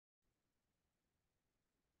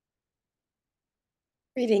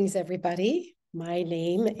Greetings, everybody. My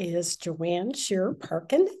name is Joanne Shearer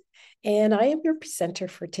Parkin, and I am your presenter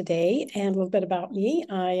for today. And a little bit about me.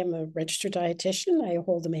 I am a registered dietitian. I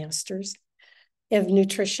hold a master's of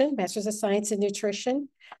nutrition, master's of science in nutrition,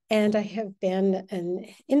 and I have been an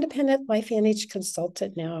independent LifeVantage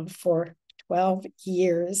consultant now for 12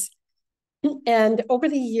 years. And over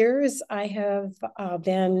the years, I have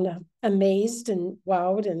been amazed and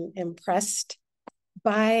wowed and impressed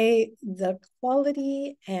by the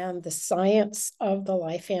quality and the science of the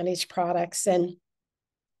LifeVantage products. And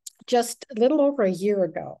just a little over a year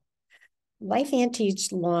ago,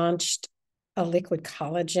 LifeVantage launched a liquid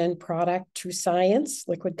collagen product, TrueScience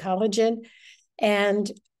liquid collagen. And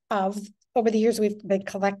over the years, we've been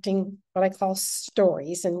collecting what I call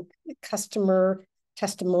stories and customer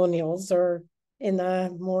testimonials, or in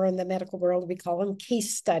the medical world, we call them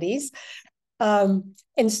case studies.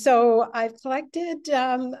 And so I've collected,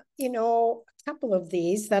 a couple of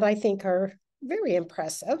these that I think are very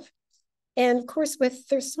impressive. And of course,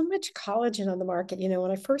 there's so much collagen on the market,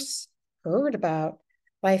 when I first heard about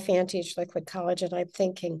LifeVantage liquid collagen, I'm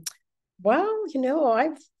thinking, well,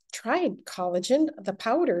 I've tried collagen, the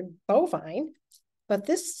powdered bovine, but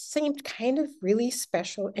this seemed kind of really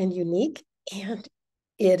special and unique, and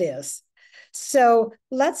it is. So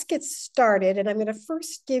let's get started. And I'm going to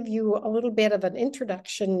first give you a little bit of an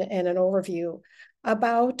introduction and an overview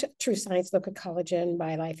about TrueScience liquid collagen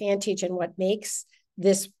by LifeVantage and what makes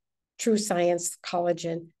this TrueScience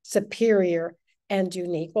collagen superior and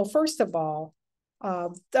unique. Well, first of all,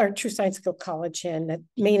 our TrueScience liquid collagen, the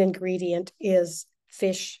main ingredient is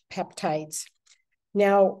fish peptides.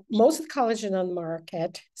 Now, most of the collagen on the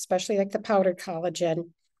market, especially like the powdered collagen,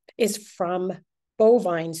 is from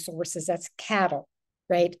bovine sources, that's cattle,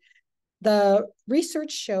 right? The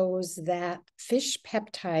research shows that fish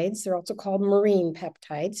peptides, they're also called marine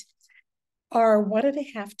peptides, are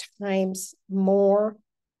 1.5 times more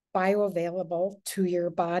bioavailable to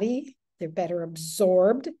your body. They're better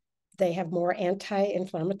absorbed. They have more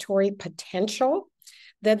anti-inflammatory potential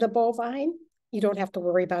than the bovine. You don't have to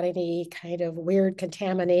worry about any kind of weird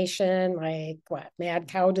contamination like mad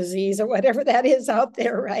cow disease or whatever that is out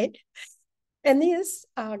there, right? And this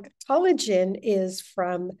collagen is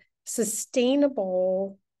from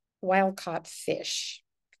sustainable wild-caught fish.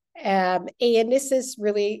 And this is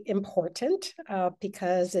really important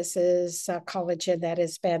because this is collagen that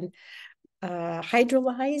has been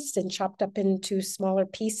hydrolyzed and chopped up into smaller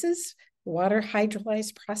pieces, water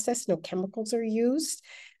hydrolyzed process, no chemicals are used,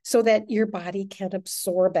 so that your body can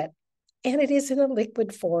absorb it. And it is in a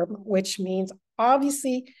liquid form, which means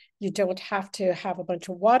obviously you don't have to have a bunch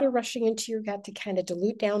of water rushing into your gut to kind of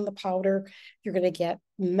dilute down the powder. You're going to get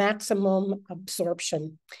maximum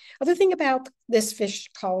absorption. Other thing about this fish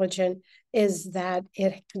collagen is that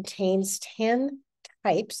it contains 10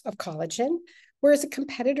 types of collagen, whereas the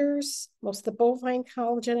competitors, most of the bovine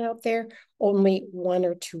collagen out there, only 1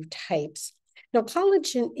 or 2 types. Now,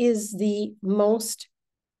 collagen is the most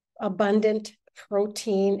abundant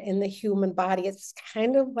protein in the human body. It's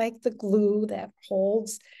kind of like the glue that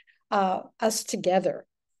holds us together.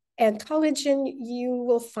 And collagen you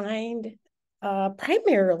will find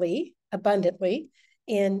primarily abundantly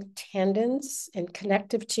in tendons and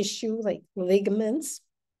connective tissue like ligaments,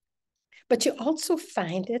 but you also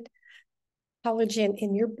find it collagen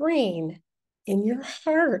in your brain, in your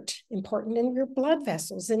heart, important in your blood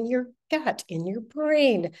vessels, in your gut, in your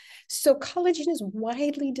brain. So collagen is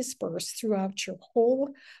widely dispersed throughout your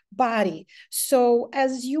whole body. So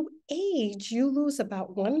as you age, you lose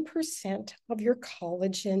about 1% of your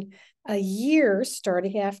collagen a year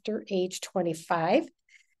starting after age 25.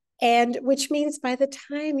 And which means by the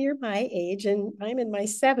time you're my age, and I'm in my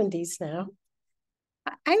 70s now,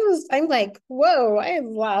 I'm like, whoa, I have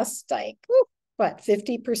lost like,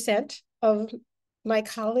 50% of my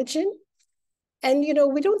collagen. And,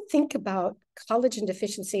 we don't think about collagen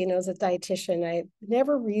deficiency. As a dietitian, I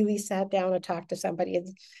never really sat down and talked to somebody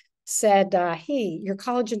and said, hey, you're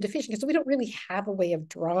collagen deficient, because we don't really have a way of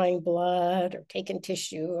drawing blood or taking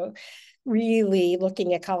tissue, really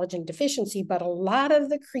looking at collagen deficiency. But a lot of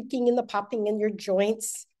the creaking and the popping in your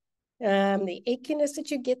joints, the achiness that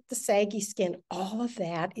you get, the saggy skin, all of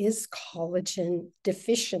that is collagen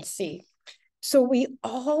deficiency. So we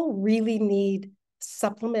all really need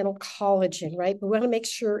supplemental collagen, right? We want to make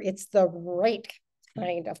sure it's the right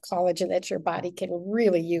kind of collagen that your body can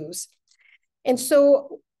really use. And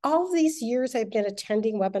so all these years I've been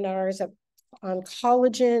attending webinars on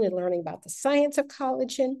collagen and learning about the science of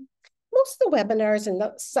collagen. Most of the webinars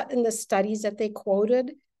and the studies that they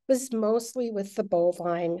quoted was mostly with the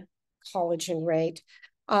bovine collagen, right?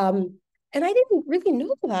 And I didn't really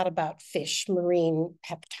know a lot about fish marine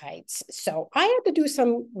peptides. So I had to do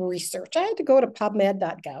some research. I had to go to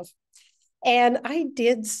pubmed.gov and I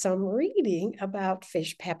did some reading about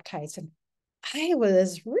fish peptides. And I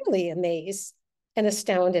was really amazed and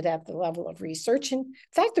astounded at the level of research. And in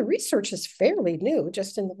fact, the research is fairly new,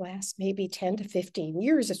 just in the last maybe 10 to 15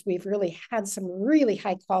 years, as we've really had some really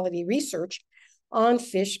high quality research on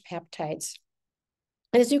fish peptides.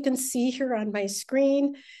 And as you can see here on my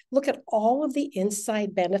screen, look at all of the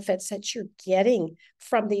inside benefits that you're getting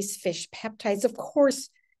from these fish peptides. Of course,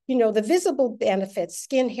 you know, the visible benefits,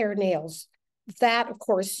 skin, hair, nails, that, of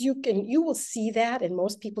course, you will see that, and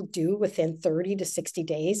most people do within 30 to 60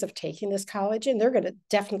 days of taking this collagen. They're going to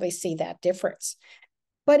definitely see that difference.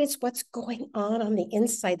 But it's what's going on the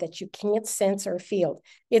inside that you can't sense or feel.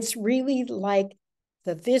 It's really like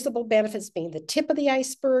the visible benefits being the tip of the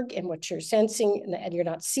iceberg, and what you're sensing and you're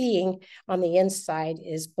not seeing on the inside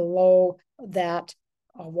is below that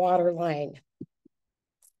water line.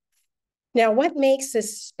 Now, what makes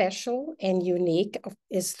this special and unique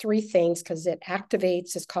is three things, because it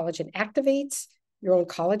activates, this collagen activates your own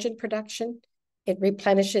collagen production, it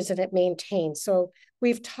replenishes, and it maintains. So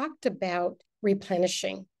we've talked about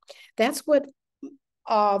replenishing. That's what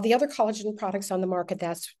the other collagen products on the market,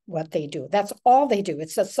 that's what they do. That's all they do.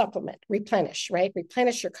 It's a supplement, replenish, right?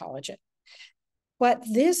 Replenish your collagen. But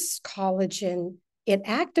this collagen, it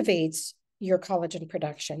activates your collagen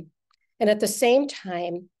production. And at the same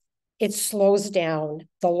time, it slows down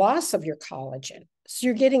the loss of your collagen. So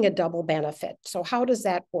you're getting a double benefit. So how does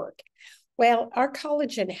that work? Well, our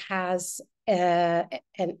collagen has an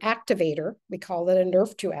activator. We call it a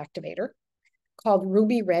Nerve2 activator called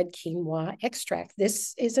ruby red quinoa extract.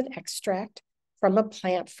 This is an extract from a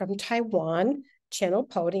plant from Taiwan,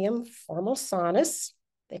 Chenopodium formosanus.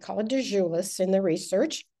 They call it Dejulis in the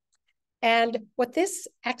research. And what this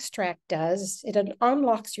extract does, it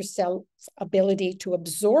unlocks your cell's ability to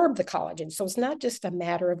absorb the collagen. So it's not just a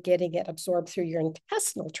matter of getting it absorbed through your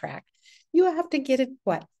intestinal tract. You have to get it,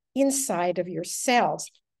 what? Inside of your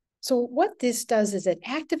cells. So what this does is it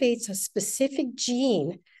activates a specific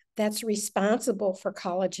gene that's responsible for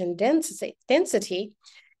collagen density.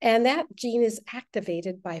 And that gene is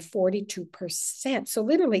activated by 42%. So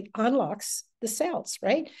literally unlocks the cells,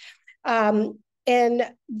 right? And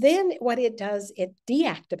then what it does, it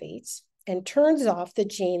deactivates and turns off the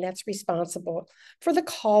gene that's responsible for the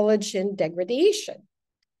collagen degradation.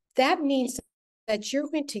 That means that you're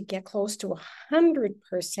going to get close to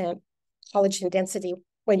 100% collagen density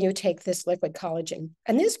when you take this liquid collagen.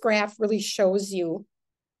 And this graph really shows you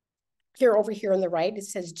here, over here on the right, it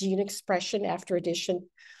says gene expression after addition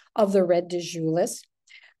of the red Dejulis.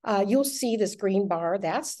 You'll see this green bar,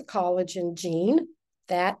 that's the collagen gene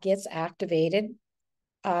that gets activated,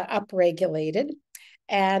 upregulated,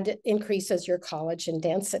 and increases your collagen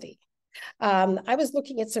density. I was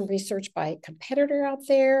looking at some research by a competitor out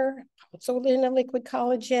there, also in a liquid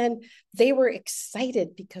collagen. They were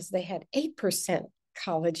excited because they had 8%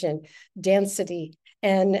 collagen density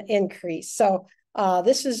and increase. So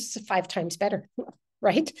this is 5 times better,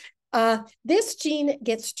 right? This gene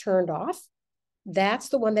gets turned off. That's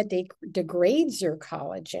the one that degrades your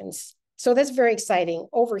collagens. So that's very exciting.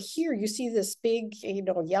 Over here, you see this big,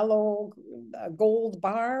 yellow gold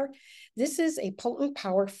bar. This is a potent,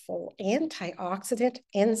 powerful antioxidant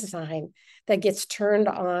enzyme that gets turned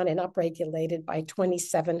on and upregulated by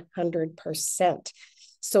 2,700%.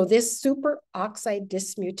 So this superoxide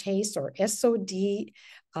dismutase, or SOD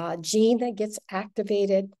gene that gets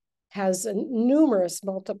activated, has numerous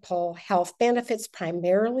multiple health benefits,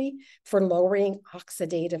 primarily for lowering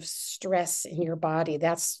oxidative stress in your body.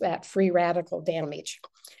 That's that free radical damage.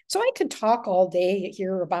 So I could talk all day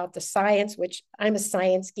here about the science, which I'm a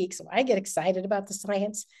science geek, so I get excited about the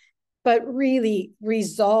science, but really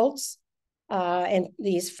results and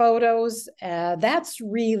these photos, that's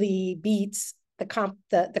really beats the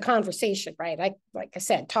conversation, right? Like I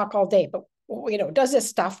said, talk all day, but does this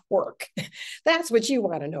stuff work? That's what you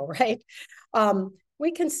want to know, right?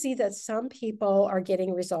 We can see that some people are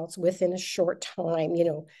getting results within a short time.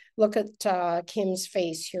 Look at Kim's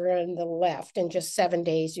face here on the left. In just 7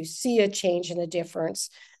 days, you see a change in the difference.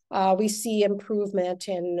 We see improvement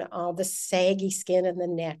in the saggy skin and the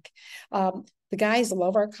neck. The guys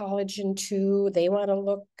love our collagen too. They want to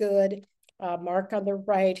look good. Mark on the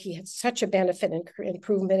right, he had such a benefit and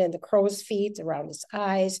improvement in the crow's feet around his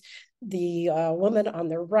eyes. The woman on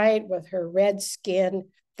the right with her red skin,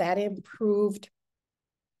 that improved.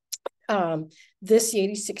 This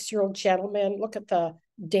 86-year-old gentleman, look at the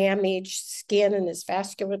damaged skin and his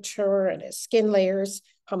vasculature and his skin layers,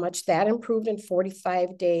 how much that improved in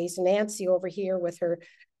 45 days. Nancy over here with her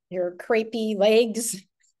your crepey legs,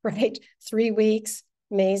 right? 3 weeks,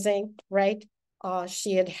 amazing, right?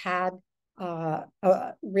 She had had a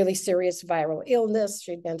really serious viral illness.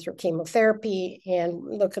 She'd been through chemotherapy, and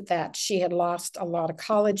look at that. She had lost a lot of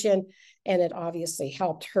collagen, and it obviously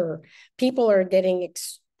helped her. People are getting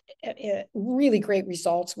really great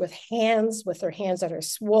results with their hands that are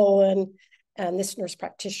swollen. And this nurse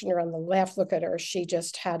practitioner on the left, look at her. She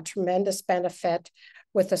just had tremendous benefit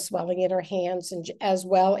with the swelling in her hands, and as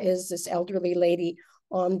well as this elderly lady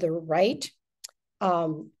on the right.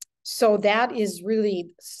 So that is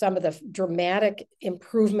really some of the dramatic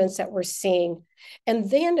improvements that we're seeing. And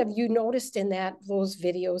then have you noticed in those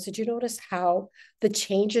videos, did you notice how the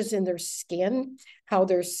changes in their skin, how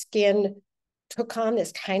their skin took on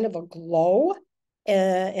this kind of a glow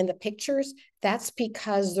in the pictures? That's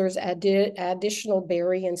because there's additional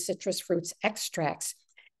berry and citrus fruits extracts.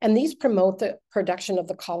 And these promote the production of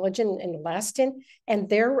the collagen and elastin, and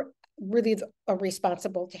they're really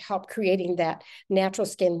responsible to help creating that natural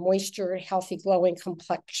skin moisture, healthy glowing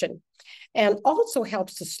complexion, and also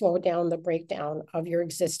helps to slow down the breakdown of your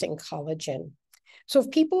existing collagen. So if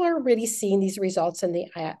people are really seeing these results on the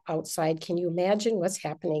outside, can you imagine what's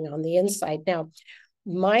happening on the inside? Now,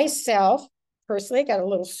 myself, personally, I got a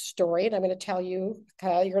little story, and I'm going to tell you,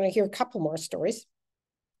 you're going to hear a couple more stories,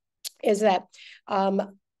 is that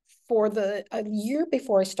for a year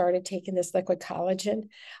before I started taking this liquid collagen,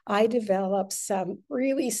 I developed some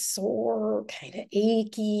really sore, kind of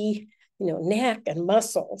achy, neck and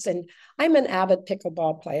muscles. And I'm an avid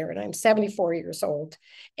pickleball player, and I'm 74 years old.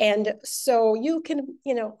 And so you can,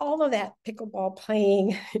 all of that pickleball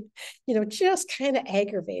playing, just kind of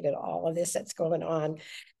aggravated all of this that's going on.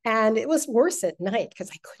 And it was worse at night because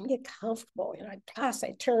I couldn't get comfortable. I'd toss,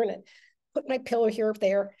 I'd turn, and put my pillow here or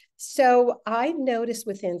there. So I noticed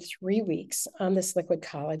within 3 weeks on this liquid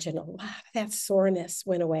collagen, a lot of that soreness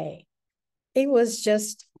went away. It was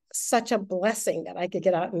just such a blessing that I could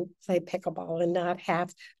get out and play pickleball and not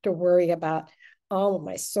have to worry about all of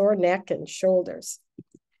my sore neck and shoulders.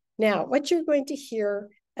 Now, what you're going to hear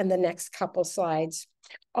in the next couple slides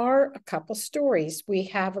are a couple stories. We're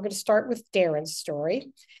going to start with Darren's story.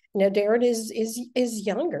 Now, Darren is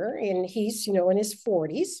younger, and he's, in his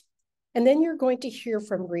 40s. And then you're going to hear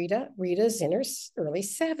from Rita. Rita's in her early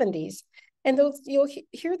 70s. And you'll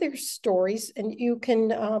hear their stories, and you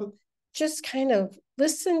can just kind of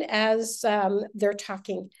listen as they're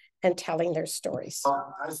talking and telling their stories.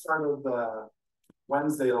 I started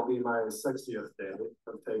Wednesday, it'll be my 60th day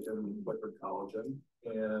of taking liquid collagen.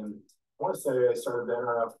 And I want to say I started the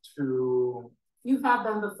NRF2. You've had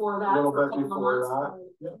them before that? A little bit before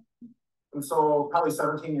that. Yeah. And so probably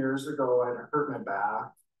 17 years ago, I hurt my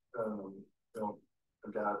back.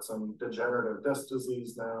 I've got some degenerative disc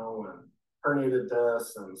disease now, and herniated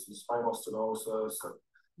discs, and some spinal stenosis,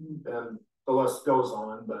 and the list goes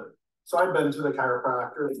on. But so I've been to the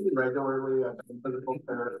chiropractor regularly. I've done physical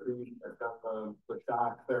therapy. I've done the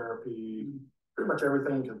shock therapy, pretty much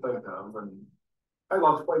everything you can think of. And I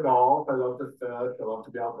love to play golf. I love to fish. I love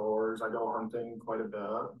to be outdoors. I go hunting quite a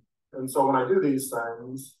bit. And so when I do these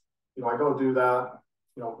things, I go do that.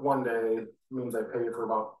 One day means I pay for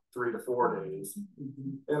about 3 to 4 days.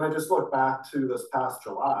 And I just look back to this past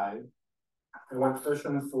July. I went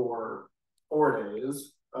fishing for 4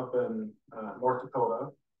 days up in North Dakota.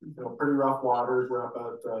 Pretty rough waters. We're up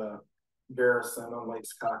at Garrison on Lake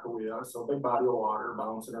Sakakawea, so big body of water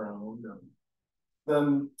bouncing around. And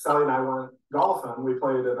then Sally and I went golfing. We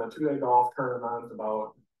played in a 2-day golf tournament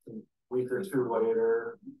about a week or two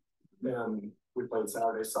later. And we played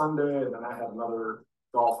Saturday, Sunday, and then I had another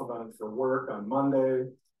golf event for work on Monday.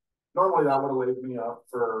 Normally that would have laid me up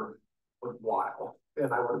for a while,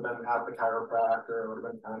 and I would have been at the chiropractor. I would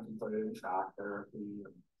have been contemplating shock therapy.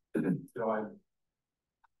 And, I'd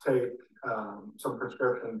take some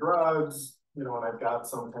prescription drugs, and I've got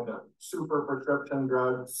some kind of super prescription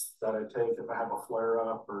drugs that I take if I have a flare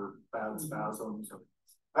up or bad spasms. And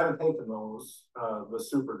I haven't taken those, the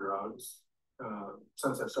super drugs,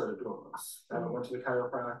 since I started doing this. I haven't went to the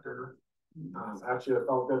chiropractor. Actually, I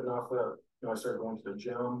felt good enough that I started going to the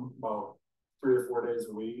gym about 3 or 4 days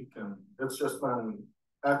a week, and it's just been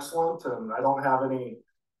excellent. And I don't have any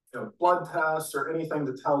blood tests or anything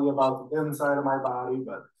to tell you about the inside of my body,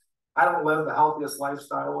 but I don't live the healthiest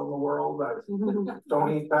lifestyle in the world. I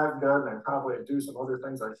don't eat that good, and I probably do some other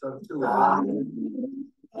things I shouldn't too.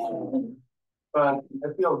 But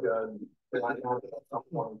I feel good. And I know at some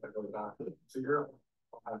point I go back to Europe.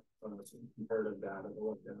 I'll have some comparative data to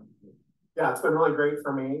look at. Yeah, it's been really great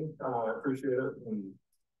for me. I appreciate it. And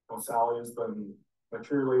Sally has been my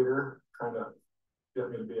cheerleader, trying to get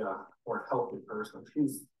me to be a more healthy person.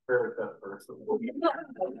 She's a very fit person.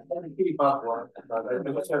 keep up with, but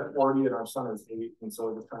I just had 40 and our son is 8, and so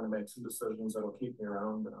we're just trying to make some decisions that'll keep me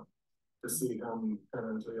around to see him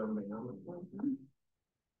turn into a young man.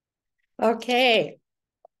 Okay,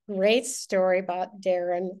 great story about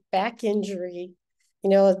Darren. Back injury, you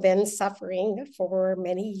know, has been suffering for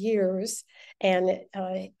many years. And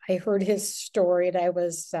I heard his story and I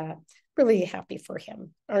was really happy for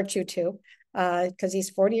him. Aren't you too? Because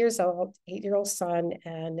he's 40 years old, 8-year-old son,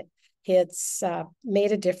 and it's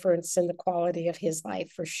made a difference in the quality of his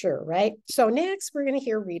life for sure, right? So next we're going to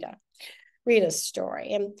hear Rita'S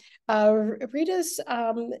story. And Rita'S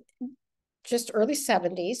just early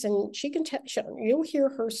 70s, and she can tell, you'll hear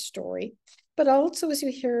her story. But also as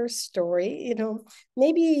you hear her story, you know,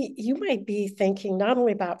 maybe you might be thinking not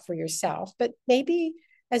only about for yourself, but maybe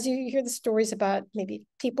as you hear the stories about maybe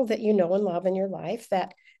people that you know and love in your life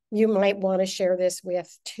that you might want to share this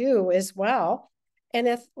with too as well. And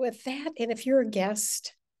if with that, and if you're a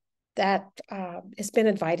guest that has been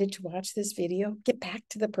invited to watch this video, get back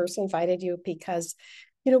to the person invited you, because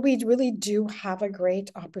you know, we really do have a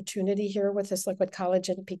great opportunity here with this liquid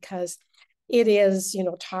collagen because it is, you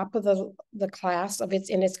know, top of the class of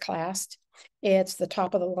its in its class. It's the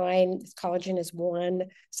top of the line. This collagen has won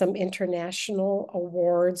some international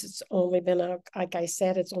awards. It's only been like I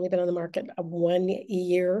said, it's only been on the market 1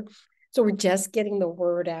 year. So we're just getting the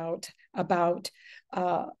word out about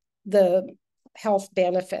the health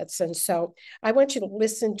benefits. And so I want you to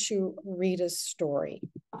listen to Rita'S story.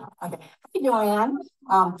 Okay. Hey, Joanne.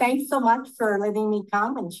 Thanks so much for letting me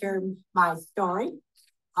come and share my story.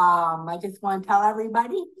 I just want to tell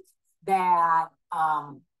everybody that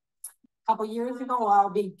a couple years ago, well, I'll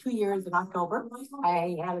be 2 years in October,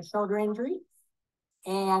 I had a shoulder injury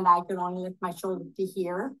and I could only lift my shoulder to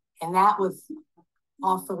here. And that was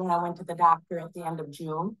also when I went to the doctor at the end of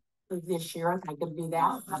June of this year. I could do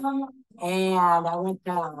that. And I went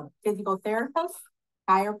to physical therapists,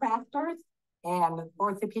 chiropractors, and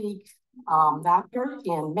orthopedic doctor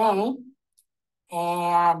in May,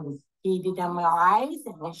 and he did MRIs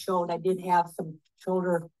and it showed I did have some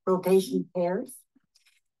shoulder rotation tears.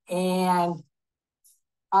 And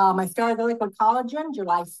I started the liquid collagen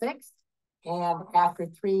July 6th, and after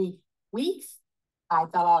 3 weeks, I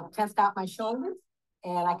thought I'll test out my shoulders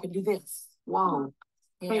and I could do this. Wow.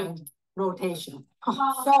 And rotation.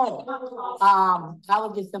 So I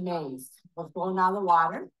was just amazed. I was blown out of the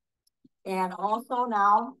water. And also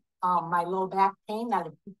now, my low back pain that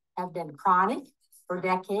have been chronic for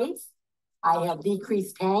decades, I have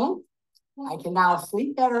decreased pain. I can now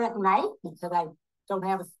sleep better at night because I don't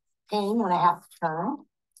have pain when I have to turn.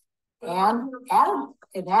 And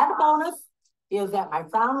an added bonus is that my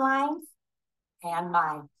frown lines and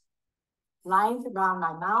my lines around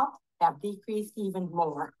my mouth have decreased even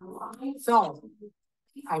more. So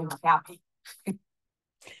I'm happy.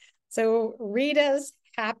 So Rita'S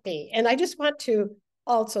happy. And I just want to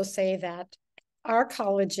also say that our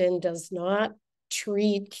collagen does not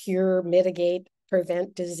treat, cure, mitigate,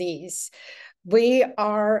 prevent disease. We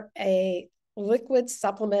are a liquid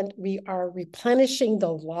supplement. We are replenishing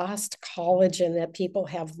the lost collagen that people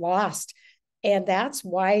have lost. And that's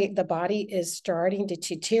why the body is starting to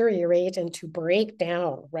deteriorate and to break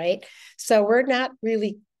down, right? So we're not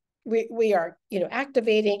really, we are, you know,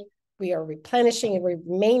 activating, we are replenishing, and we're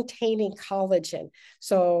maintaining collagen.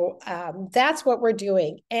 So that's what we're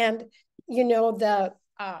doing. And, you know, the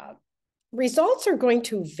results are going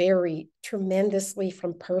to vary tremendously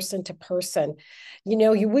from person to person. You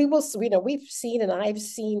know, we will, you know, we've seen, and I've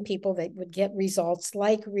seen people that would get results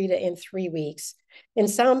like Rita in 3 weeks. In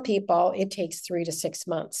some people, it takes 3 to 6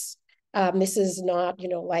 months. This is not, you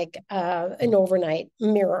know, like an overnight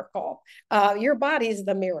miracle. Your body is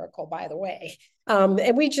the miracle, by the way.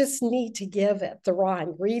 And we just need to give it the raw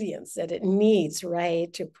ingredients that it needs,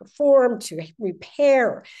 right, to perform, to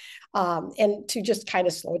repair, and to just kind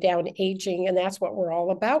of slow down aging. And that's what we're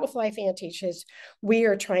all about with LifeVantage. Is we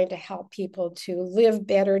are trying to help people to live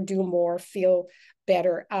better, do more, feel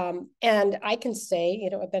better. And I can say, you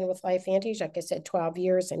know, I've been with LifeVantage, like I said, 12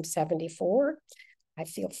 years. I'm 74. I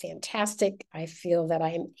feel fantastic. I feel that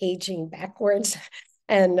I am aging backwards.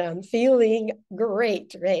 And I'm feeling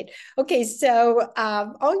great, right? Okay, so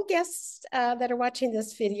all guests that are watching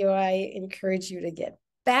this video, I encourage you to get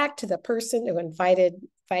back to the person who invited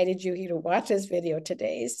you here to watch this video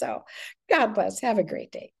today. So God bless. Have a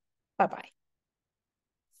great day. Bye-bye.